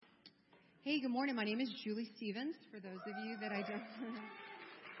Hey, good morning. My name is Julie Stevens. For those of you that I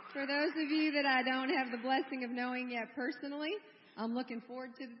don't have the blessing of knowing yet personally, I'm looking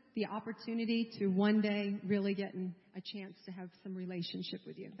forward to the opportunity to one day really getting a chance to have some relationship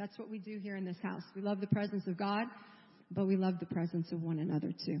with you. That's what we do here in this house. We love the presence of God, but we love the presence of one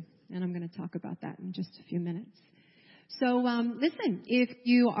another too. And I'm going to talk about that in just a few minutes. So, listen, if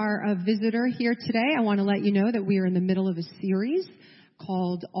you are a visitor here today, I want to let you know that we are in the middle of a series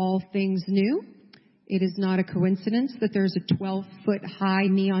called All Things New. It is not a coincidence that there's a 12-foot high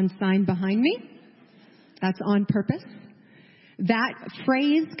neon sign behind me. That's on purpose. That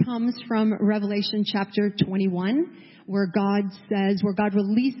phrase comes from Revelation chapter 21, where God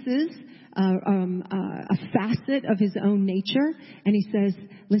releases a facet of his own nature, and he says,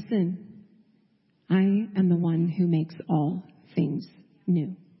 listen, I am the one who makes all things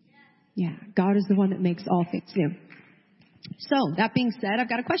new. Yeah, God is the one that makes all things new. So, that being said, I've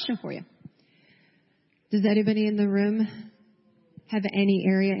got a question for you. Does anybody in the room have any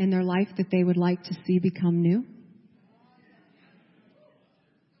area in their life that they would like to see become new?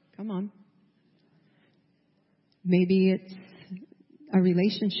 Come on. Maybe it's a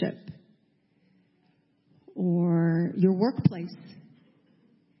relationship or your workplace.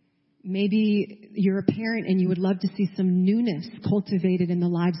 Maybe you're a parent and you would love to see some newness cultivated in the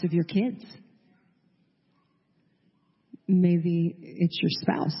lives of your kids. Maybe it's your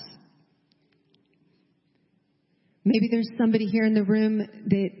spouse. Maybe there's somebody here in the room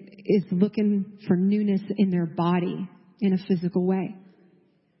that is looking for newness in their body in a physical way.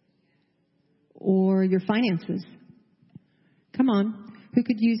 Or your finances. Come on. Who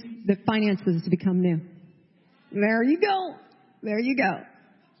could use the finances to become new? There you go. There you go.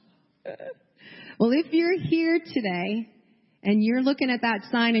 Well, if you're here today and you're looking at that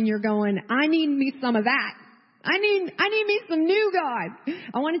sign and you're going, I need me some of that. I need me some new God.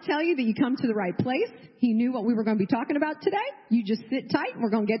 I want to tell you that you come to the right place. He knew what we were going to be talking about today. You just sit tight and we're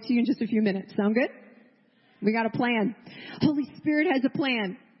going to get to you in just a few minutes. Sound good? We got a plan. Holy Spirit has a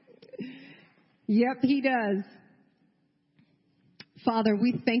plan. Yep, he does. Father,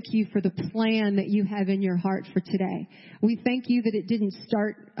 we thank you for the plan that you have in your heart for today. We thank you that it didn't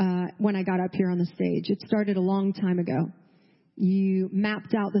start when I got up here on the stage. It started a long time ago. You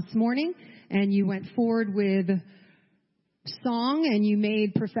mapped out this morning and you went forward with song and you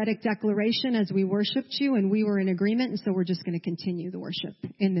made prophetic declaration as we worshiped you, and we were in agreement, and so we're just going to continue the worship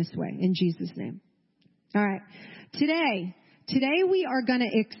in this way, in Jesus' name. All right. Today we are going to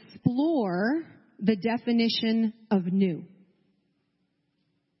explore the definition of new.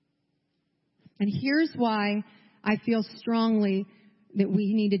 And here's why I feel strongly that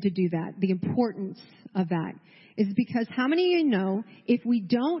we needed to do that. The importance of that is because how many of you know if we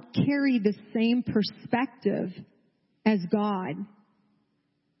don't carry the same perspective as God,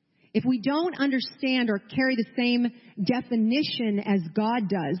 if we don't understand or carry the same definition as God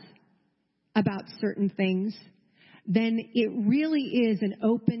does about certain things, then it really is an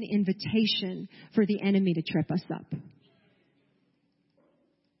open invitation for the enemy to trip us up.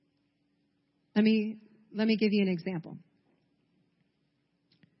 Let me give you an example.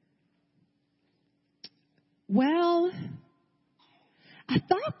 Well, I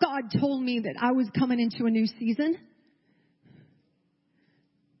thought God told me that I was coming into a new season.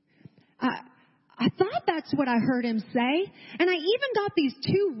 I thought that's what I heard him say. And I even got these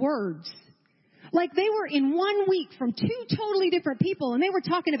two words. Like they were in 1 week from two totally different people, and they were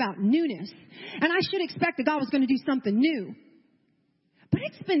talking about newness. And I should expect that God was going to do something new. But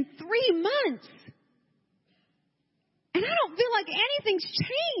it's been 3 months. And I don't feel like anything's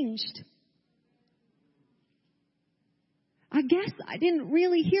changed. I guess I didn't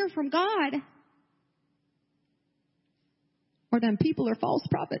really hear from God. Or them people are false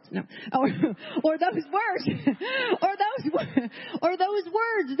prophets. No. Or those words. or those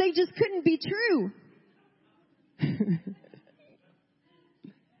words, they just couldn't be true.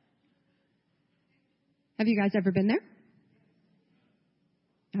 Have you guys ever been there?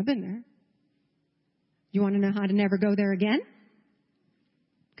 I've been there. You want to know how to never go there again?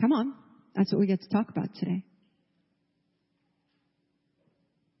 Come on. That's what we get to talk about today.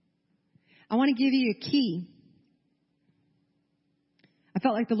 I want to give you a key. I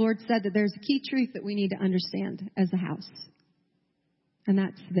felt like the Lord said that there's a key truth that we need to understand as a house. And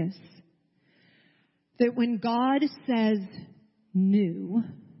that's this. That when God says new,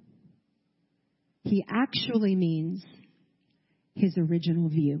 he actually means his original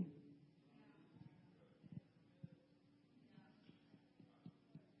view.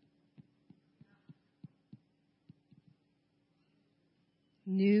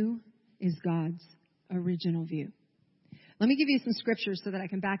 New is God's original view. Let me give you some scriptures so that I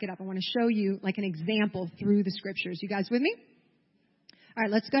can back it up. I want to show you like an example through the scriptures. You guys with me? All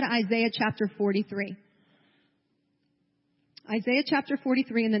right, let's go to Isaiah chapter 43. Isaiah chapter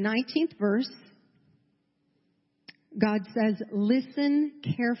 43 in the 19th verse. God says, listen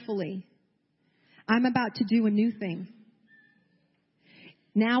carefully. I'm about to do a new thing.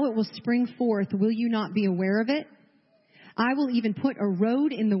 Now it will spring forth. Will you not be aware of it? I will even put a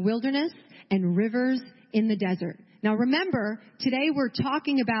road in the wilderness and rivers in the desert. Now remember, today we're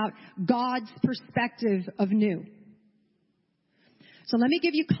talking about God's perspective of new. So let me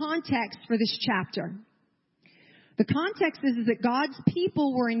give you context for this chapter. The context is that God's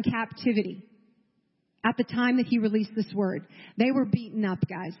people were in captivity at the time that he released this word. They were beaten up,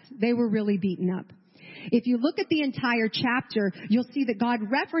 guys. They were really beaten up. If you look at the entire chapter, you'll see that God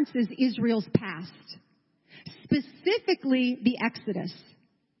references Israel's past, specifically the Exodus.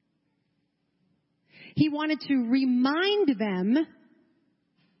 He wanted to remind them,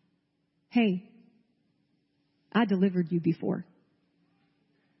 hey, I delivered you before.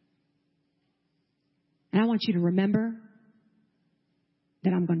 And I want you to remember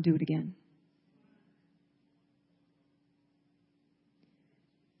that I'm going to do it again.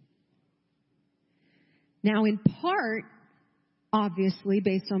 Now, in part, obviously,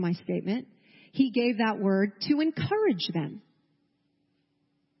 based on my statement, he gave that word to encourage them.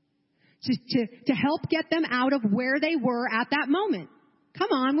 To help get them out of where they were at that moment. Come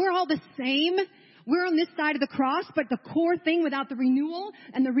on, we're all the same. We're on this side of the cross, but the core thing without the renewal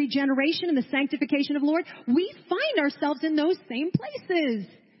and the regeneration and the sanctification of the Lord, we find ourselves in those same places.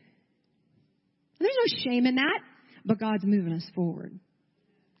 There's no shame in that, but God's moving us forward.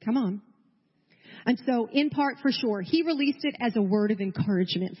 Come on. And so, in part, for sure, he released it as a word of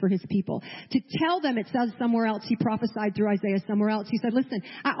encouragement for his people. To tell them, it says somewhere else, he prophesied through Isaiah somewhere else. He said, listen,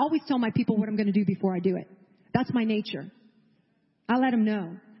 I always tell my people what I'm going to do before I do it. That's my nature. I let them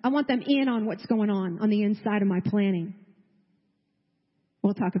know. I want them in on what's going on the inside of my planning.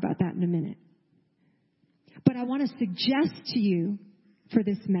 We'll talk about that in a minute. But I want to suggest to you, for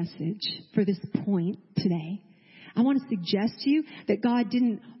this message, for this point today, I want to suggest to you that God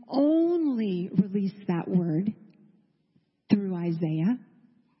didn't only release that word through Isaiah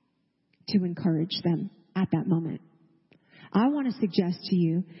to encourage them at that moment. I want to suggest to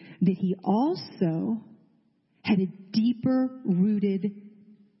you that he also had a deeper rooted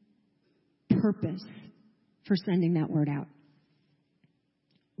purpose for sending that word out.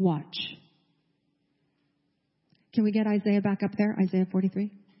 Watch. Can we get Isaiah back up there? Isaiah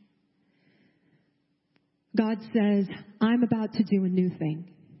 43. God says, I'm about to do a new thing.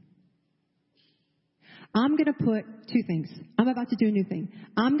 I'm going to put two things. I'm about to do a new thing.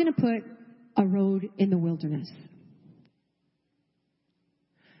 I'm going to put a road in the wilderness.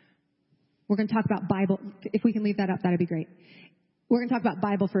 We're going to talk about Bible. If we can leave that up, that'd be great. We're going to talk about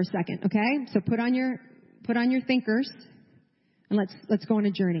Bible for a second, okay? So put on your thinkers and let's go on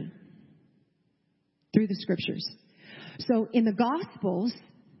a journey through the scriptures. So in the Gospels,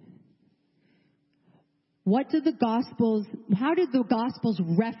 how did the Gospels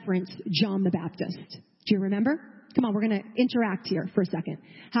reference John the Baptist? Do you remember? Come on, we're going to interact here for a second.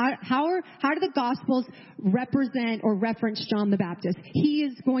 How do the Gospels represent or reference John the Baptist? He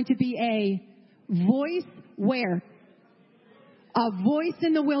is going to be a voice where? A voice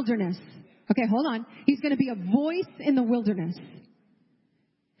in the wilderness. Okay, hold on. He's going to be a voice in the wilderness.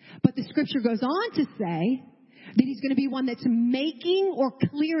 But the scripture goes on to say that he's going to be one that's making or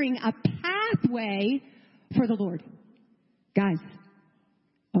clearing a pathway for the Lord. Guys,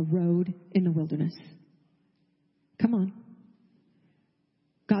 a road in the wilderness. Come on.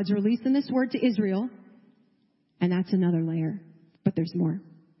 God's releasing this word to Israel, and that's another layer. But there's more.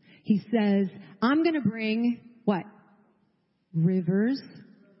 He says, I'm going to bring, what? Rivers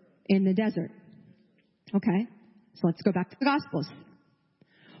in the desert. Okay, so let's go back to the Gospels.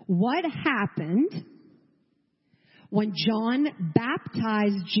 What happened when John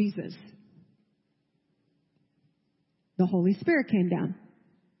baptized Jesus? The Holy Spirit came down.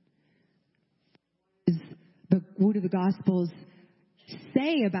 What do the Gospels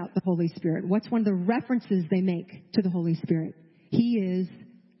say about the Holy Spirit? What's one of the references they make to the Holy Spirit? He is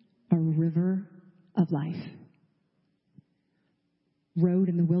a river of life. Road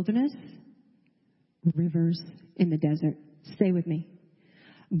in the wilderness, rivers in the desert. Stay with me.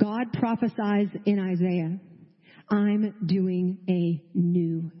 God prophesies in Isaiah, I'm doing a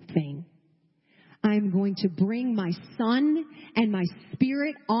new thing. I'm going to bring my Son and my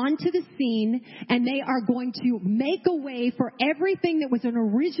Spirit onto the scene, and they are going to make a way for everything that was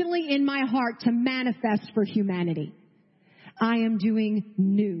originally in my heart to manifest for humanity. I am doing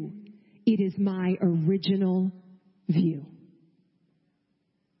new. It is my original view.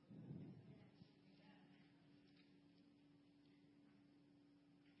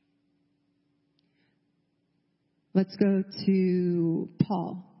 Let's go to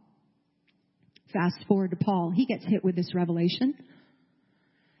Paul. Fast forward to Paul. He gets hit with this revelation.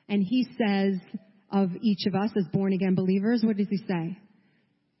 And he says of each of us as born-again believers, what does he say?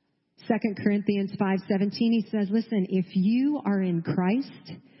 2 Corinthians 5:17, he says, listen, if you are in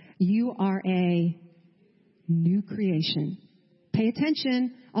Christ, you are a new creation. Pay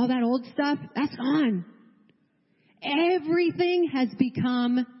attention. All that old stuff, that's gone. Everything has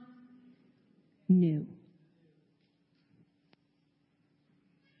become new.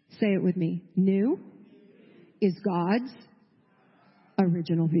 Say it with me. New is God's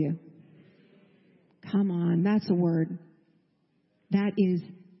original view. Come on, that's a word. That is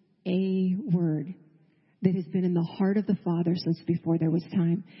a word that has been in the heart of the Father since before there was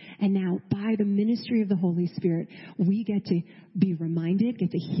time. And now, by the ministry of the Holy Spirit, we get to be reminded,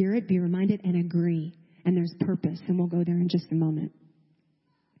 get to hear it, be reminded, and agree. And there's purpose, and we'll go there in just a moment.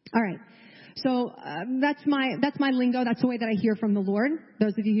 All right. So that's my lingo. That's the way that I hear from the Lord.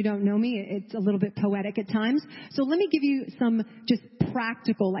 Those of you who don't know me, it's a little bit poetic at times. So let me give you some just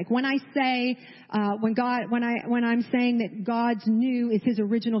practical. Like when I say when I'm saying that God's new is His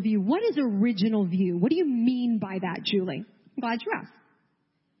original view. What is original view? What do you mean by that, Julie? I'm glad you asked.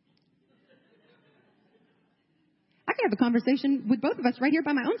 I could have a conversation with both of us right here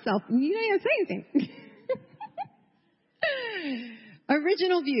by my own self, and you don't even say anything.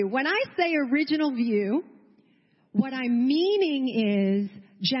 Original view. When I say original view, what I'm meaning is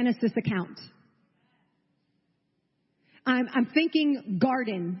Genesis account. I'm thinking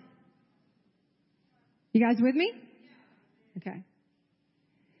garden. You guys with me? Okay.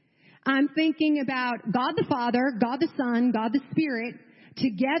 I'm thinking about God the Father, God the Son, God the Spirit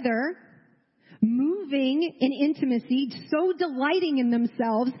together, moving in intimacy, so delighting in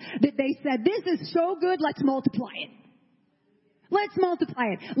themselves that they said, this is so good, let's multiply it. Let's multiply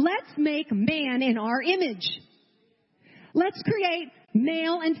it. Let's make man in our image. Let's create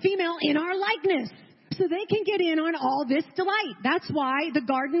male and female in our likeness so they can get in on all this delight. That's why the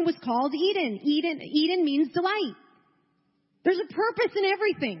garden was called Eden. Eden means delight. There's a purpose in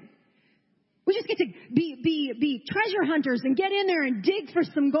everything. We just get to be treasure hunters and get in there and dig for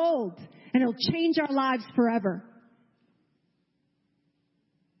some gold, and it'll change our lives forever.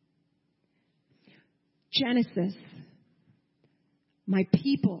 Genesis. My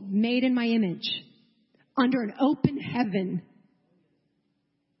people made in my image under an open heaven.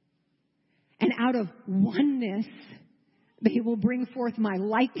 And out of oneness, they will bring forth my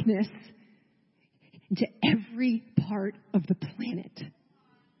likeness into every part of the planet.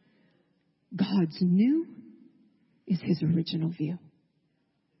 God's new is His original view.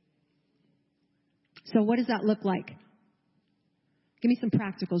 So what does that look like? Give me some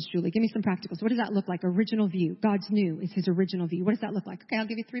practicals, Julie. Give me some practicals. What does that look like? Original view. God's new is His original view. What does that look like? Okay, I'll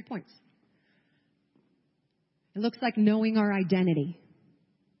give you 3 points. It looks like knowing our identity.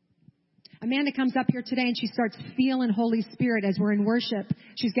 Amanda comes up here today and she starts feeling Holy Spirit as we're in worship.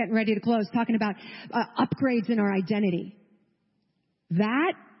 She's getting ready to close, talking about upgrades in our identity.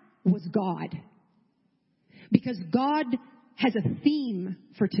 That was God. Because God has a theme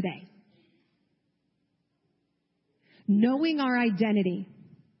for today. Knowing our identity,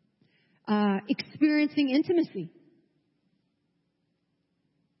 experiencing intimacy,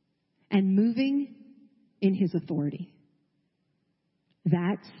 and moving in His authority.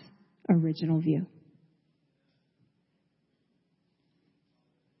 That's original view.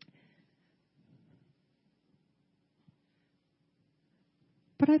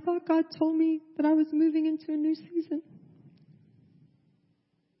 But I thought God told me that I was moving into a new season.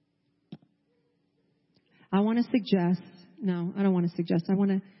 I want to suggest, no, I don't want to suggest. I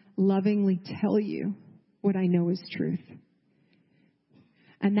want to lovingly tell you what I know is truth.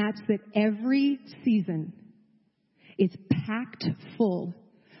 And that's that every season is packed full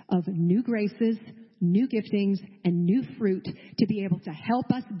of new graces, new giftings, and new fruit to be able to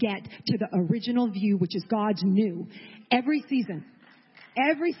help us get to the original view, which is God's new. Every season.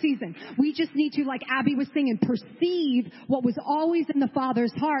 Every season. We just need to, like Abby was singing, perceive what was always in the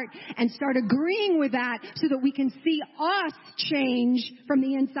Father's heart and start agreeing with that so that we can see us change from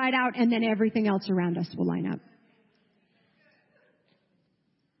the inside out, and then everything else around us will line up.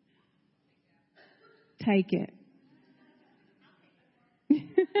 Take it.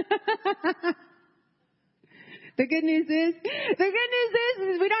 The good news is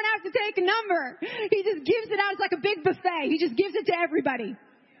we don't have to take a number. He just gives it out. It's like a big buffet. He just gives it to everybody.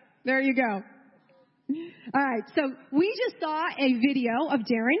 There you go. All right. So we just saw a video of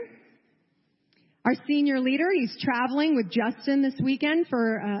Darren Our senior leader, he's traveling with Justin this weekend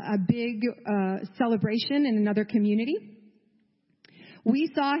for a big celebration in another community.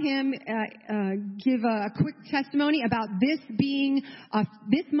 We saw him give a quick testimony about this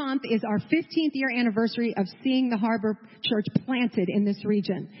month is our 15th year anniversary of seeing the Harbor Church planted in this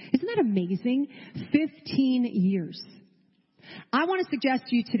region. Isn't that amazing? 15 years. I want to suggest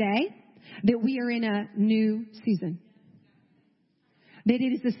to you today that we are in a new season. That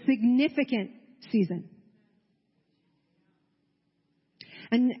it is a significant season.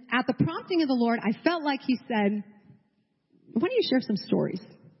 And at the prompting of the Lord, I felt like he said, why don't you share some stories?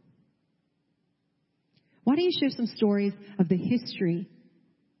 Why don't you share some stories of the history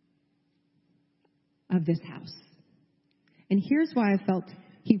of this house? And here's why I felt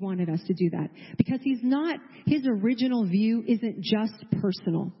he wanted us to do that. Because his original view isn't just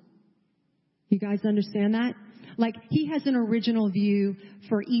personal. You guys understand that? Like, he has an original view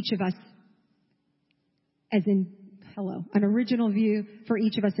for each of us an original view for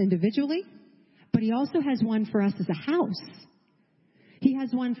each of us individually, but he also has one for us as a house. He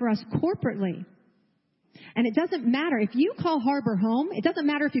has one for us corporately. And it doesn't matter if you call Harbor home. It doesn't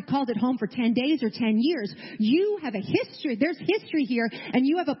matter if you've called it home for 10 days or 10 years. You have a history. There's history here, and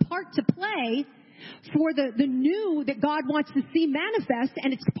you have a part to play for the new that God wants to see manifest,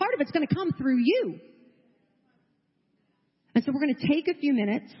 and part of it's going to come through you. And so we're going to take a few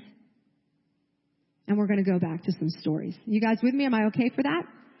minutes, and we're going to go back to some stories. You guys with me? Am I okay for that?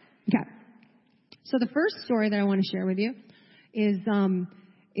 Okay. So the first story that I want to share with you is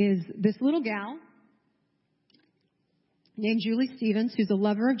this little gal named Julie Stevens, who's a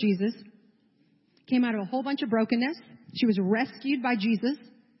lover of Jesus, came out of a whole bunch of brokenness. She was rescued by Jesus.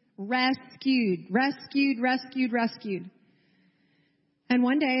 Rescued. And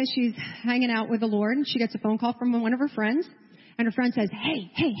one day as she's hanging out with the Lord, she gets a phone call from one of her friends, and her friend says,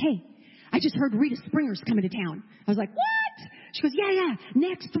 hey, I just heard Rita Springer's coming to town. I was like, what? She goes, yeah,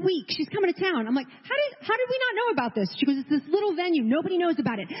 next week. She's coming to town. I'm like, how did we not know about this? She goes, it's this little venue. Nobody knows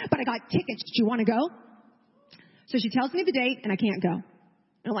about it, but I got tickets. Do you want to go? So she tells me the date, and I can't go. And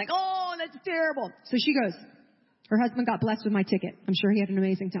I'm like, oh, that's terrible. So she goes. Her husband got blessed with my ticket. I'm sure he had an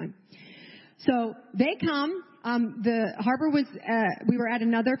amazing time. So they come. The Harbor was, we were at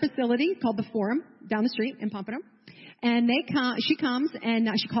another facility called the Forum down the street in Pompano. And she comes, and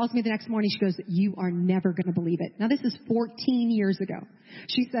she calls me the next morning. She goes, you are never going to believe it. Now, this is 14 years ago.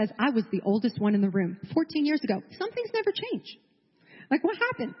 She says, I was the oldest one in the room. 14 years ago. Some things never change. Like, what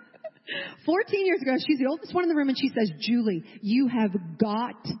happened? 14 years ago, she's the oldest one in the room, and she says, Julie, you have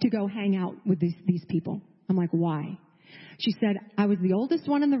got to go hang out with these people. I'm like, why? She said, I was the oldest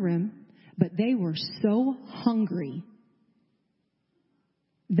one in the room, but they were so hungry.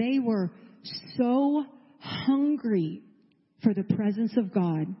 They were so hungry for the presence of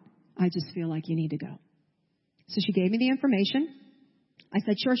God. I just feel like you need to go. So she gave me the information. I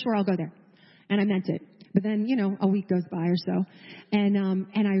said, sure, I'll go there. And I meant it. But then, a week goes by or so. And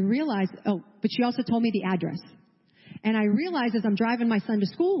I realized, but she also told me the address. And I realized as I'm driving my son to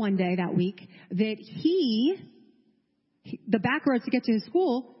school one day that week that the back roads to get to his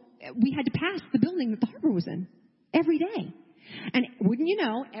school, we had to pass the building that the Harbor was in every day. And wouldn't you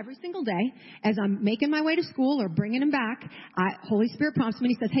know, every single day, as I'm making my way to school or bringing him back, Holy Spirit prompts me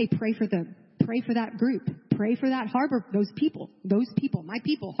and he says, hey, pray for that group. Pray for that Harbor, those people, my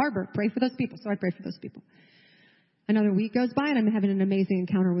people, Harbor, pray for those people. So I pray for those people. Another week goes by and I'm having an amazing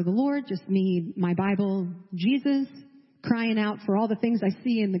encounter with the Lord, just me, my Bible, Jesus, crying out for all the things I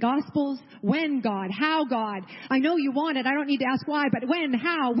see in the Gospels. When, God? How, God? I know you want it. I don't need to ask why, but when?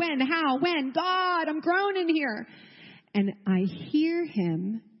 How? When? God, I'm groaning here. And I hear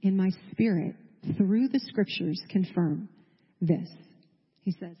him in my spirit through the scriptures confirm this.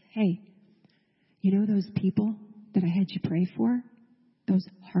 He says, hey, you know those people that I had you pray for? Those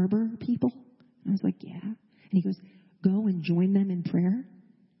Harbor people? And I was like, yeah. And he goes, go and join them in prayer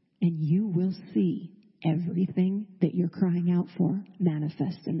and you will see everything that you're crying out for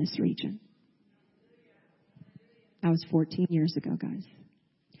manifest in this region. That was 14 years ago, guys.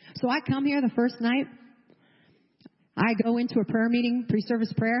 So I come here the first night. I go into a prayer meeting,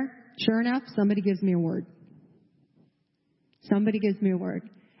 pre-service prayer. Sure enough, somebody gives me a word.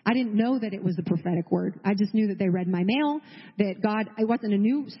 I didn't know that it was a prophetic word. I just knew that they read my mail, that God, it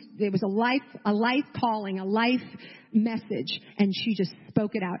was a life calling, a life message. And she just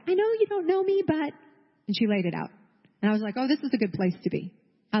spoke it out. I know you don't know me, but, and she laid it out. And I was like, oh, this is a good place to be.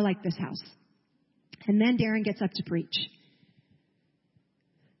 I like this house. And then Darren gets up to preach.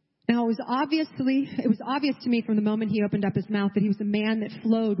 Now, it was obvious to me from the moment he opened up his mouth that he was a man that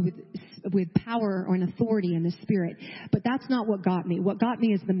flowed with power or an authority in the Spirit. But that's not what got me. What got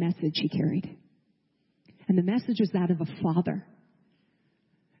me is the message he carried. And the message was that of a father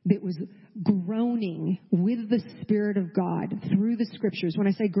that was groaning with the Spirit of God through the scriptures. When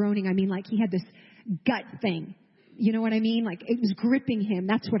I say groaning, I mean like he had this gut thing. You know what I mean? Like it was gripping him.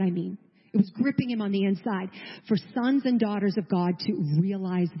 That's what I mean. It was gripping him on the inside for sons and daughters of God to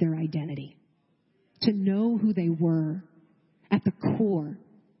realize their identity, to know who they were at the core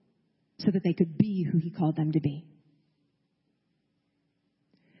so that they could be who he called them to be.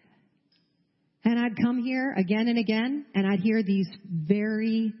 And I'd come here again and again, and I'd hear these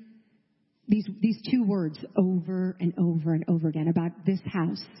two words over and over and over again about this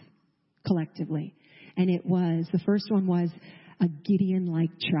house collectively. And the first one was a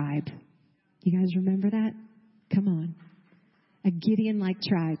Gideon-like tribe. You guys remember that? Come on. A Gideon-like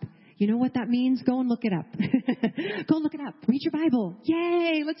tribe. You know what that means? Go and look it up. Go and look it up. Read your Bible.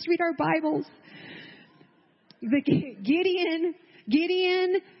 Yay! Let's read our Bibles.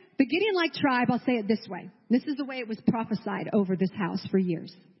 The Gideon-like tribe, I'll say it this way. This is the way it was prophesied over this house for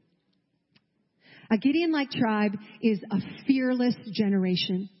years. A Gideon-like tribe is a fearless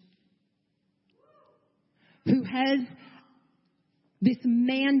generation who has this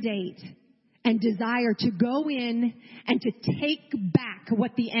mandate and desire to go in and to take back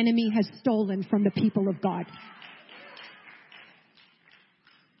what the enemy has stolen from the people of God.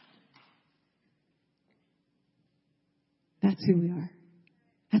 That's who we are.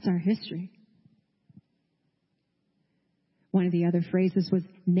 That's our history. One of the other phrases was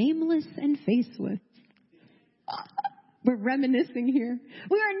nameless and faceless. We're reminiscing here.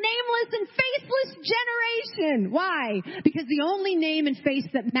 We are a nameless and faceless generation. Why? Because the only name and face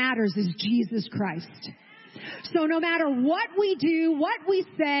that matters is Jesus Christ. So no matter what we do, what we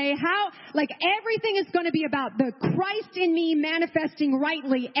say, everything is going to be about the Christ in me manifesting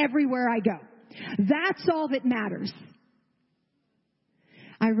rightly everywhere I go. That's all that matters.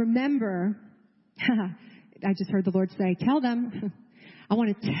 I remember, I just heard the Lord say, tell them, I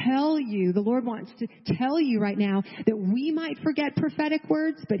want to tell you, the Lord wants to tell you right now that we might forget prophetic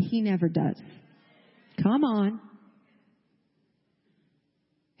words, but He never does. Come on.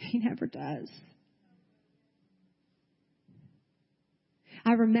 He never does.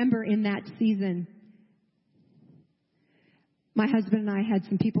 I remember in that season, my husband and I had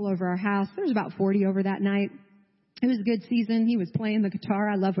some people over our house. There was about 40 over that night. It was a good season. He was playing the guitar.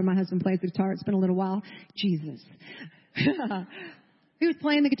 I love when my husband plays the guitar. It's been a little while. Jesus. He was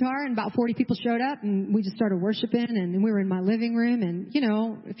playing the guitar, and about 40 people showed up, and we just started worshiping, and we were in my living room. And,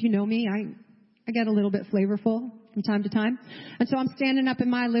 if you know me, I get a little bit flavorful from time to time. And so I'm standing up in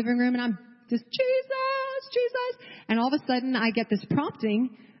my living room, and I'm just, Jesus, Jesus. And all of a sudden, I get this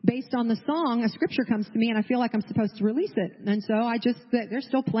prompting based on the song. A scripture comes to me, and I feel like I'm supposed to release it. And so they're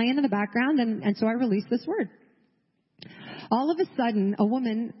still playing in the background, and so I release this word. All of a sudden, a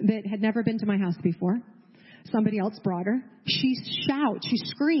woman that had never been to my house before, somebody else brought her. She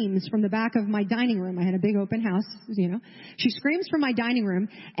screams from the back of my dining room. I had a big open house, She screams from my dining room,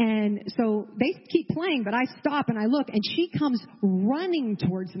 and so they keep playing, but I stop and I look, and she comes running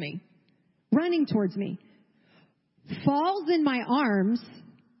towards me, falls in my arms,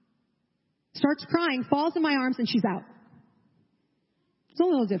 starts crying, falls in my arms, and she's out. It's a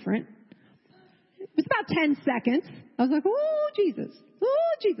little different. It was about 10 seconds. I was like, oh, Jesus.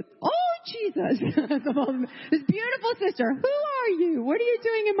 Oh, Jesus. Oh, Jesus. This beautiful sister. Who are you? What are you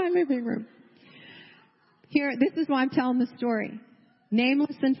doing in my living room? Here, this is why I'm telling the story.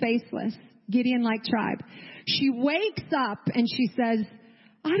 Nameless and faceless. Gideon-like tribe. She wakes up and she says,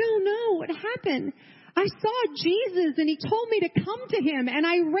 I don't know what happened. I saw Jesus and He told me to come to Him, and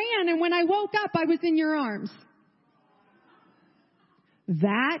I ran, and when I woke up, I was in your arms.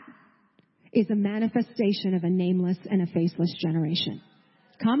 That is a manifestation of a nameless and a faceless generation.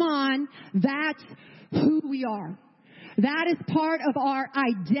 Come on. That's who we are. That is part of our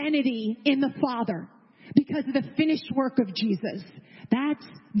identity in the Father because of the finished work of Jesus. That's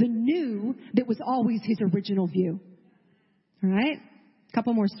the new that was always His original view. All right? A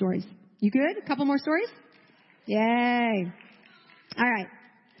couple more stories. You good? A couple more stories? Yay. All right.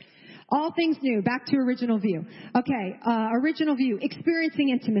 All things new. Back to original view. Okay. Original view. Experiencing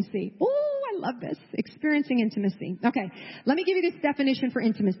intimacy. Ooh, I love this. Experiencing intimacy. Okay. Let me give you this definition for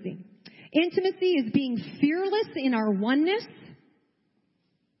intimacy. Intimacy is being fearless in our oneness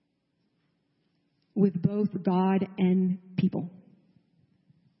with both God and people.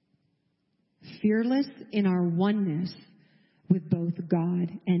 Fearless in our oneness with both God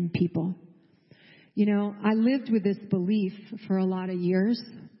and people. I lived with this belief for a lot of years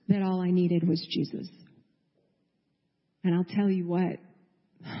that all I needed was Jesus. And I'll tell you what,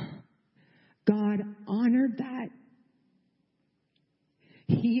 God honored that.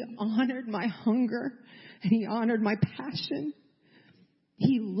 He honored my hunger And he honored my passion.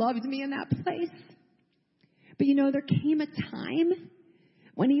 He loved me in that place. But you know, there came a time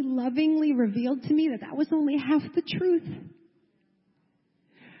when he lovingly revealed to me that was only half the truth.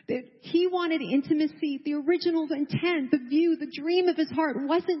 That he wanted intimacy. The original intent, the view, the dream of his heart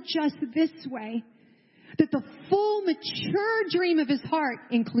wasn't just this way. That the full, mature dream of his heart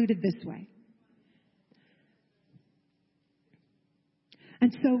included this way.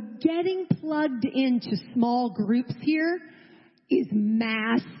 And so getting plugged into small groups here is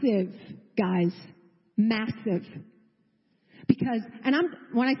massive, guys. Massive. Because,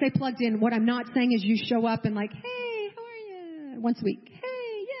 when I say plugged in, what I'm not saying is you show up and like, hey, how are you? Once a week. Hey,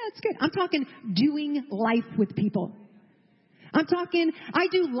 yeah, it's good. I'm talking doing life with people. I'm talking, I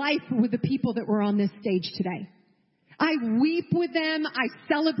do life with the people that were on this stage today. I weep with them. I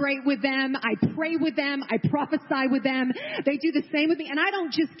celebrate with them. I pray with them. I prophesy with them. They do the same with me. And I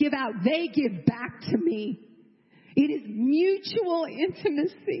don't just give out. They give back to me. It is mutual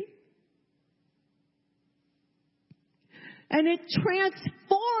intimacy. And it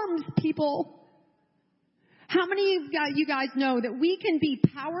transforms people. How many of you guys know that we can be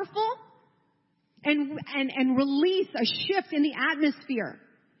powerful and release a shift in the atmosphere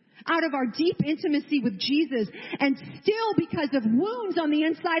out of our deep intimacy with Jesus, and still, because of wounds on the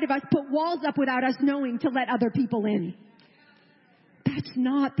inside of us, put walls up without us knowing to let other people in? That's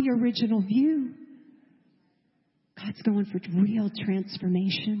not the original view. God's going for real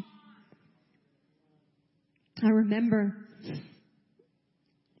transformation. I remember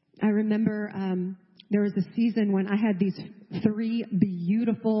there was a season when I had these 3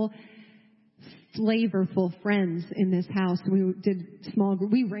 beautiful, flavorful friends in this house. We did small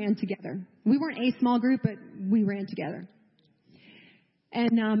group. We ran together. We weren't a small group, but we ran together.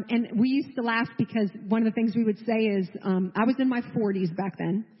 And we used to laugh because one of the things we would say is, I was in my 40s back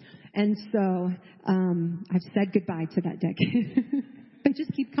then. And so, I've said goodbye to that decade. They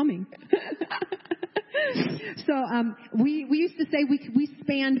just keep coming. So, we used to say we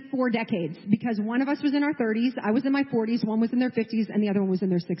spanned 4 decades because one of us was in our 30s, I was in my 40s, one was in their 50s, and the other one was in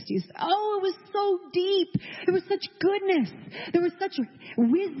their 60s. Oh, it was so deep. It was such goodness. There was such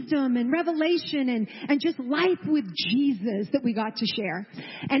wisdom and revelation and just life with Jesus that we got to share.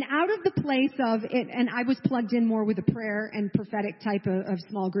 And out of the place of it, and I was plugged in more with a prayer and prophetic type of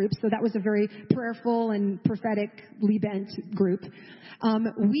small group, so that was a very prayerful and prophetically bent group.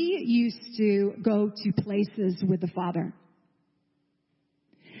 We used to go to places with the Father.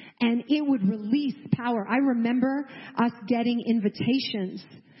 And it would release power. I remember us getting invitations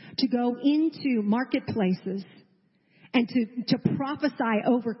to go into marketplaces and to prophesy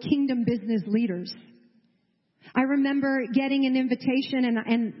over kingdom business leaders. I remember getting an invitation,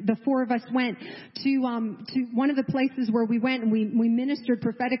 and the 4 of us went to one of the places where we went, and we ministered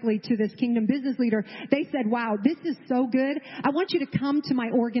prophetically to this kingdom business leader. They said, wow, this is so good. I want you to come to my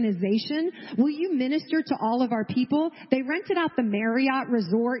organization. Will you minister to all of our people? They rented out the Marriott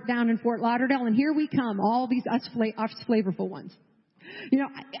Resort down in Fort Lauderdale, and here we come, all these us flavorful ones. You know,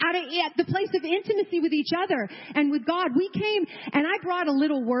 at the place of intimacy with each other and with God. We came, and I brought a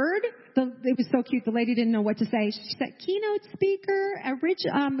little word. It was so cute. The lady didn't know what to say. She said, keynote speaker, how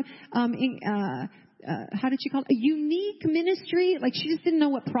did she call it? A unique ministry. Like, she just didn't know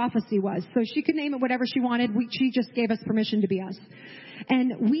what prophecy was. So she could name it whatever she wanted. She just gave us permission to be us.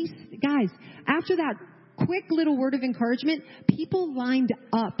 And guys, after that quick little word of encouragement, people lined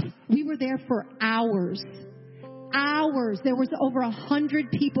up. We were there for hours. There was over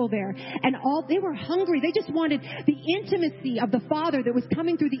 100 people there, and they were hungry. They just wanted the intimacy of the Father that was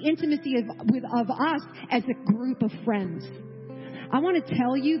coming through the intimacy of us as a group of friends. I want to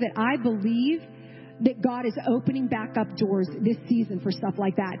tell you that I believe that God is opening back up doors this season for stuff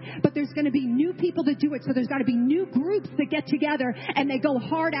like that. But there's going to be new people that do it, so there's got to be new groups that get together and they go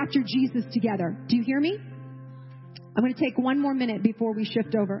hard after Jesus together. Do you hear me? I'm going to take one more minute before we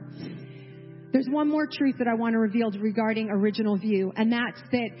shift over. There's one more truth that I want to reveal regarding original view, and that's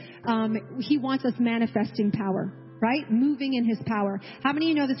that he wants us manifesting power, right? Moving in his power. How many of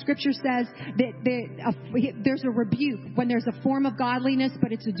you know the scripture says that there's a rebuke when there's a form of godliness,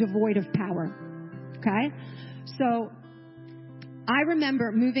 but it's devoid of power? Okay? So I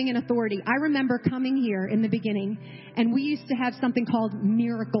remember moving in authority. I remember coming here in the beginning, and we used to have something called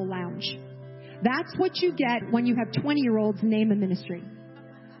Miracle Lounge. That's what you get when you have 20-year-olds name a ministry.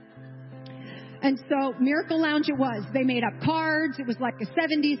 And so Miracle Lounge it was. They made up cards. It was like a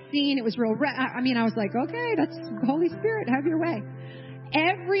 70s scene. It was real. I was like, okay, that's Holy Spirit. Have your way.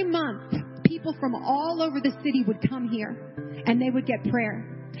 Every month, people from all over the city would come here and they would get prayer.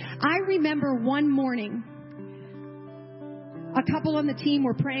 I remember one morning, a couple on the team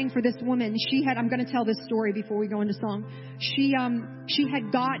were praying for this woman. I'm going to tell this story before we go into song. She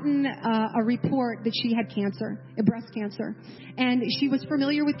had gotten a report that she had cancer, breast cancer. And she was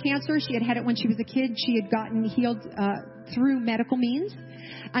familiar with cancer. She had it when she was a kid. She had gotten healed through medical means.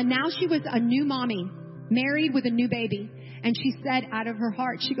 And now she was a new mommy, married with a new baby. And she said out of her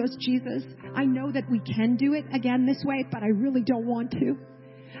heart, she goes, Jesus, I know that we can do it again this way, but I really don't want to.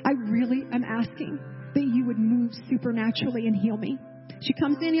 I really am asking that you would move supernaturally and heal me. She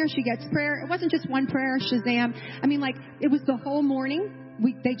comes in here, she gets prayer. It wasn't just one prayer, Shazam. I mean, like, it was the whole morning.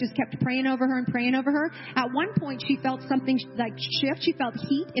 They just kept praying over her and praying over her. At one point, she felt something like shift. She felt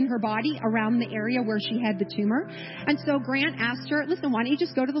heat in her body around the area where she had the tumor. And so Grant asked her, listen, why don't you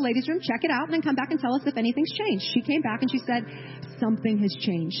just go to the ladies' room, check it out, and then come back and tell us if anything's changed. She came back and she said, something has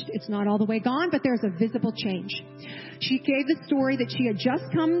changed. It's not all the way gone, but there's a visible change. She gave the story that she had just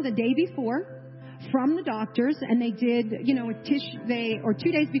come the day before from the doctors, and they did, a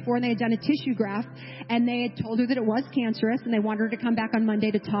 2 days before, and they had done a tissue graft, and they had told her that it was cancerous, and they wanted her to come back on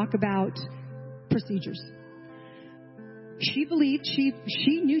Monday to talk about procedures. She believed, she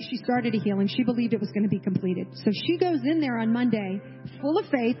knew she started a healing. She believed it was going to be completed. So she goes in there on Monday, full of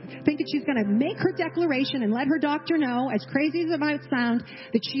faith, thinking she's going to make her declaration and let her doctor know, as crazy as it might sound,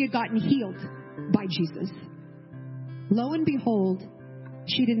 that she had gotten healed by Jesus. Lo and behold,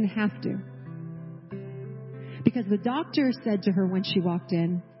 she didn't have to. Because the doctor said to her when she walked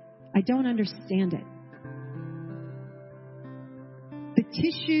in, I don't understand it. The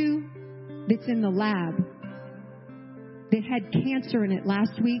tissue that's in the lab that had cancer in it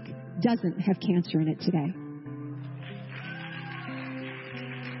last week doesn't have cancer in it today.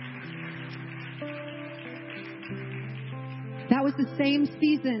 That was the same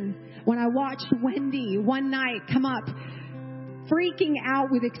season when I watched Wendy one night come up freaking out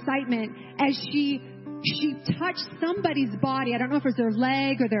with excitement as she touched somebody's body. I don't know if it was their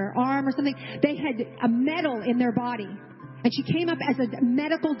leg or their arm or something. They had a metal in their body. And she came up as a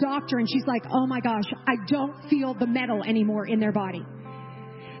medical doctor, and she's like, oh my gosh, I don't feel the metal anymore in their body.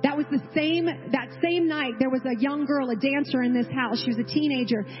 That same night, there was a young girl, a dancer in this house. She was a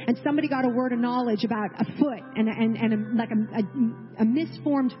teenager, and somebody got a word of knowledge about a foot and a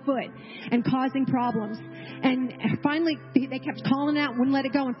misformed foot and causing problems. And finally, they kept calling out, wouldn't let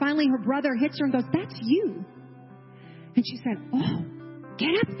it go. And finally, her brother hits her and goes, that's you. And she said, oh, get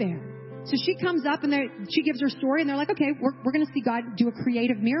up there. So she comes up and she gives her story, and they're like, okay, we're going to see God do a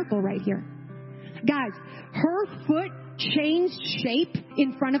creative miracle right here. Guys, her foot changed shape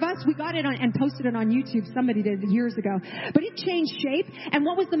in front of us. We got it on and posted it on YouTube. Somebody did years ago. But it changed shape. And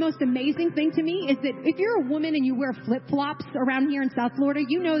what was the most amazing thing to me is that if you're a woman and you wear flip-flops around here in South Florida,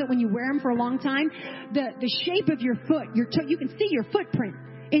 you know that when you wear them for a long time, the shape of your foot, you can see your footprint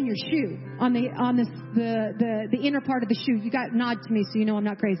in your shoe on the inner part of the shoe. You got nod to me so you know I'm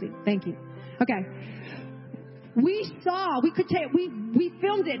not crazy. Thank you. Okay. We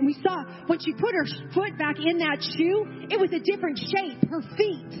filmed it, and we saw when she put her foot back in that shoe, it was a different shape. Her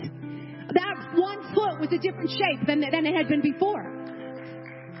feet, that one foot was a different shape than it had been before.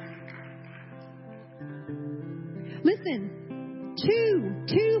 Listen,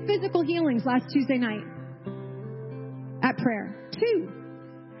 two physical healings last Tuesday night at prayer. 2.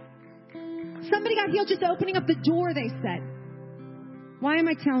 Somebody got healed just opening up the door, they said. Why am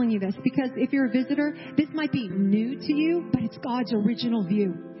I telling you this? Because if you're a visitor, this might be new to you, but it's God's original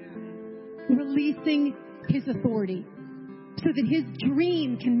view. Releasing His authority so that His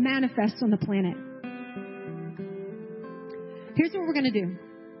dream can manifest on the planet. Here's what we're going to do.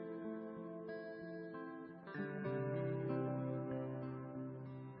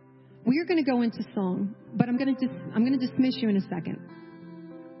 We are going to go into song, but I'm going to dismiss you in a second.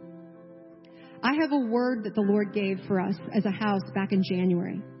 I have a word that the Lord gave for us as a house back in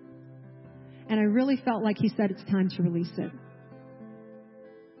January. And I really felt like He said it's time to release it.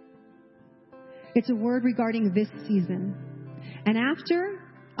 It's a word regarding this season. And after,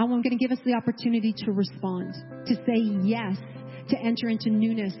 I'm going to give us the opportunity to respond, to say yes, to enter into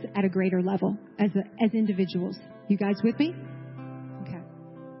newness at a greater level as individuals. You guys with me? Okay.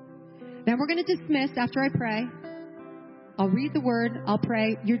 Then we're going to dismiss after I pray. I'll read the word. I'll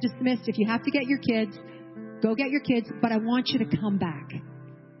pray. You're dismissed. If you have to get your kids, go get your kids. But I want you to come back.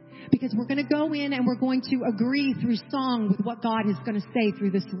 Because we're going to go in and we're going to agree through song with what God is going to say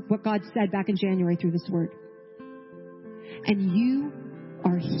through this, what God said back in January through this word. And you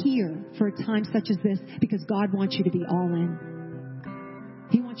are here for a time such as this because God wants you to be all in.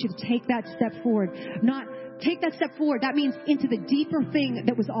 He wants you to take that step forward. Not take that step forward. That means into the deeper thing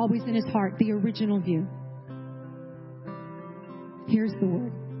that was always in His heart, the original view. Here's the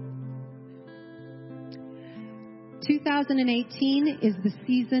word. 2018 is the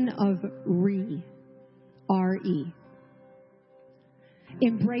season of R-E.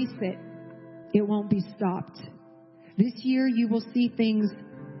 Embrace it. It won't be stopped. This year you will see things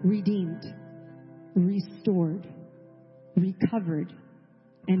redeemed, restored, recovered,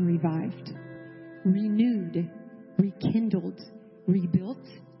 and revived, renewed, rekindled, rebuilt,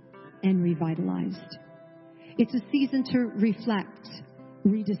 and revitalized. It's a season to reflect,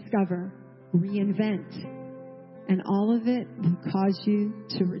 rediscover, reinvent, and all of it will cause you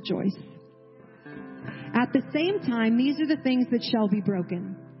to rejoice. At the same time, these are the things that shall be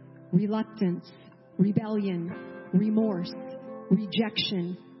broken: reluctance, rebellion, remorse,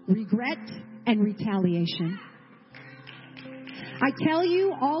 rejection, regret, and retaliation. I tell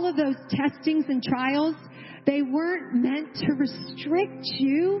you, all of those testings and trials, they weren't meant to restrict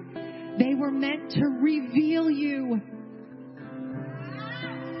you. They were meant to reveal you.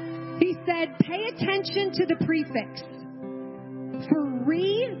 He said, pay attention to the prefix. For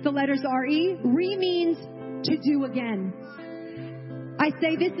the letters R-E, means to do again. I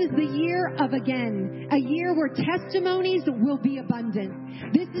say this is the year of again, a year where testimonies will be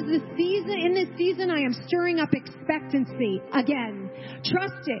abundant. This is the season, in this season I am stirring up expectancy again.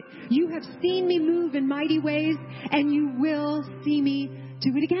 Trust it. You have seen me move in mighty ways, and you will see me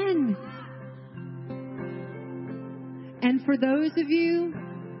do it again. And for those of you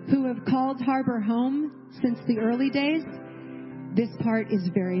who have called Harbor home since the early days, this part is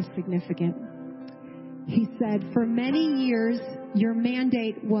very significant. He said, for many years, your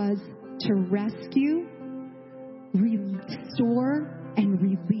mandate was to rescue, restore, and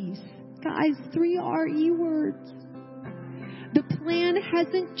release. Guys, 3 R-E words. The plan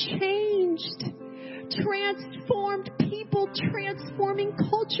hasn't changed. Transformed people, transforming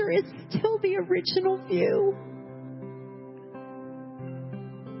culture is still the original view.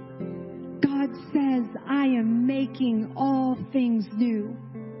 God says, I am making all things new.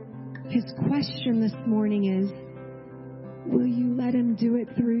 His question this morning is, will you let him do it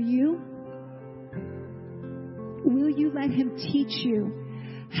through you? Will you let him teach you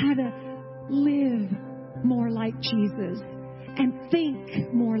how to live more like Jesus and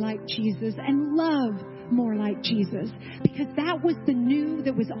think more like Jesus and love more like Jesus? Because that was the new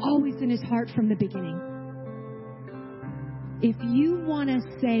that was always in his heart from the beginning. If you want to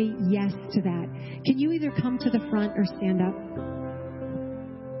say yes to that, can you either come to the front or stand up?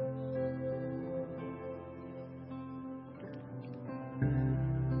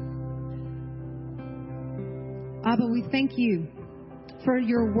 Abba, we thank you for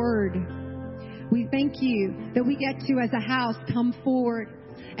your word. We thank you that we get to, as a house, come forward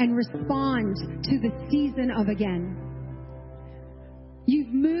and respond to the season of again.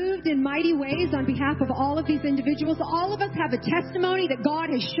 You've moved in mighty ways on behalf of all of these individuals. All of us have a testimony that God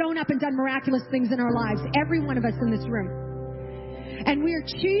has shown up and done miraculous things in our lives. Every one of us in this room. And we are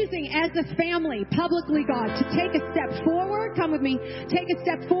choosing as a family, publicly, God, to take a step forward. Come with me. Take a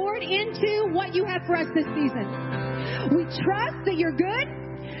step forward into what you have for us this season. We trust that you're good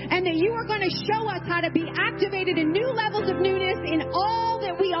and that you are going to show us how to be activated in new levels of newness in all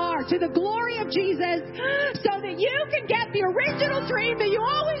that we are, to the glory of Jesus, so that you can get the original dream that you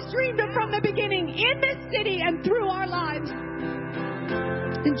always dreamed of from the beginning in this city and through our lives.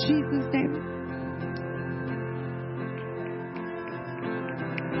 In Jesus' name.